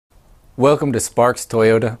Welcome to Sparks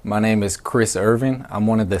Toyota. My name is Chris Irving. I'm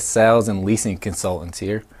one of the sales and leasing consultants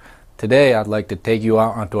here. Today I'd like to take you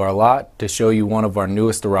out onto our lot to show you one of our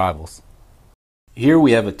newest arrivals. Here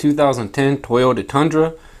we have a 2010 Toyota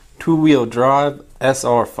Tundra 2-wheel drive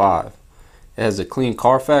SR5. It has a clean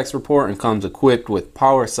Carfax report and comes equipped with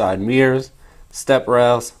power side mirrors, step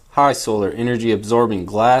rails, high solar energy absorbing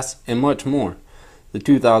glass, and much more. The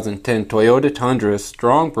 2010 Toyota Tundra's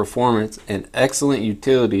strong performance and excellent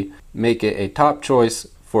utility make it a top choice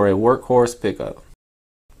for a workhorse pickup.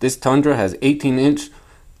 This Tundra has 18-inch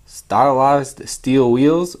stylized steel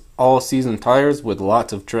wheels, all-season tires with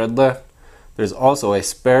lots of tread left. There's also a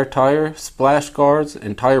spare tire, splash guards,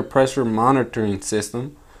 and tire pressure monitoring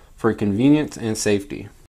system for convenience and safety.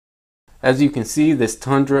 As you can see, this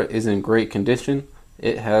Tundra is in great condition.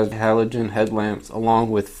 It has halogen headlamps along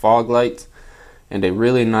with fog lights and a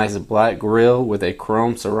really nice black grille with a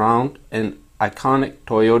chrome surround and iconic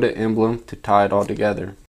Toyota emblem to tie it all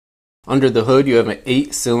together. Under the hood you have an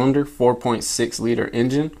 8-cylinder 4.6 liter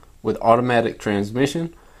engine with automatic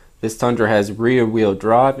transmission. This Tundra has rear wheel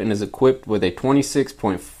drive and is equipped with a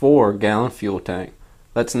 26.4 gallon fuel tank.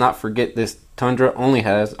 Let's not forget this Tundra only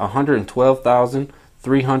has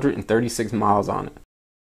 112,336 miles on it.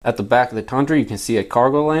 At the back of the Tundra you can see a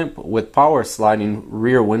cargo lamp with power sliding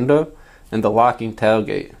rear window and the locking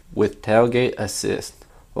tailgate with tailgate assist,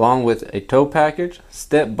 along with a tow package,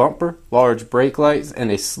 step bumper, large brake lights, and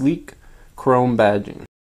a sleek chrome badging.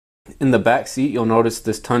 In the back seat you'll notice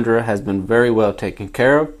this Tundra has been very well taken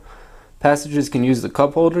care of. Passengers can use the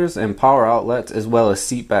cup holders and power outlets as well as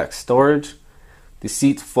seat back storage. The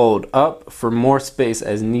seats fold up for more space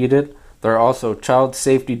as needed. There are also child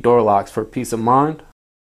safety door locks for peace of mind.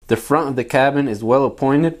 The front of the cabin is well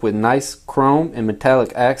appointed with nice chrome and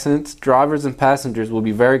metallic accents. Drivers and passengers will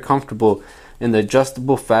be very comfortable in the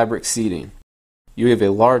adjustable fabric seating. You have a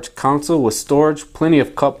large console with storage, plenty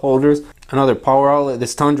of cup holders, another power outlet.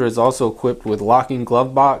 This Tundra is also equipped with locking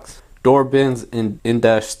glove box, door bins, and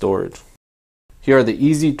in-dash storage. Here are the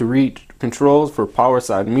easy to reach controls for power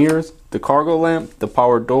side mirrors, the cargo lamp, the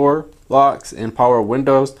power door locks, and power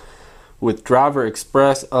windows with driver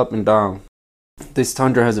express up and down. This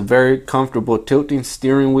Tundra has a very comfortable tilting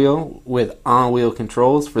steering wheel with on-wheel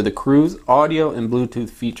controls for the cruise, audio, and Bluetooth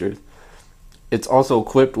features. It's also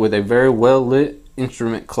equipped with a very well-lit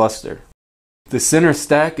instrument cluster. The center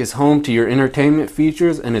stack is home to your entertainment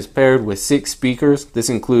features and is paired with 6 speakers. This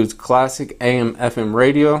includes classic AM/FM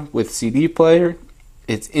radio with CD player.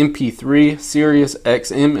 It's MP3, Sirius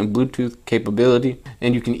XM, and Bluetooth capability,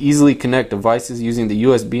 and you can easily connect devices using the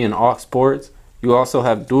USB and aux ports. You also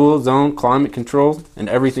have dual zone climate control, and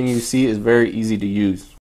everything you see is very easy to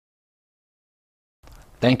use.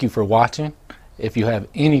 Thank you for watching. If you have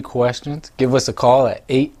any questions, give us a call at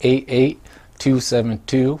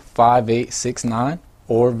 888-272-5869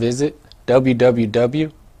 or visit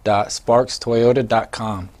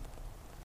www.sparkstoyota.com.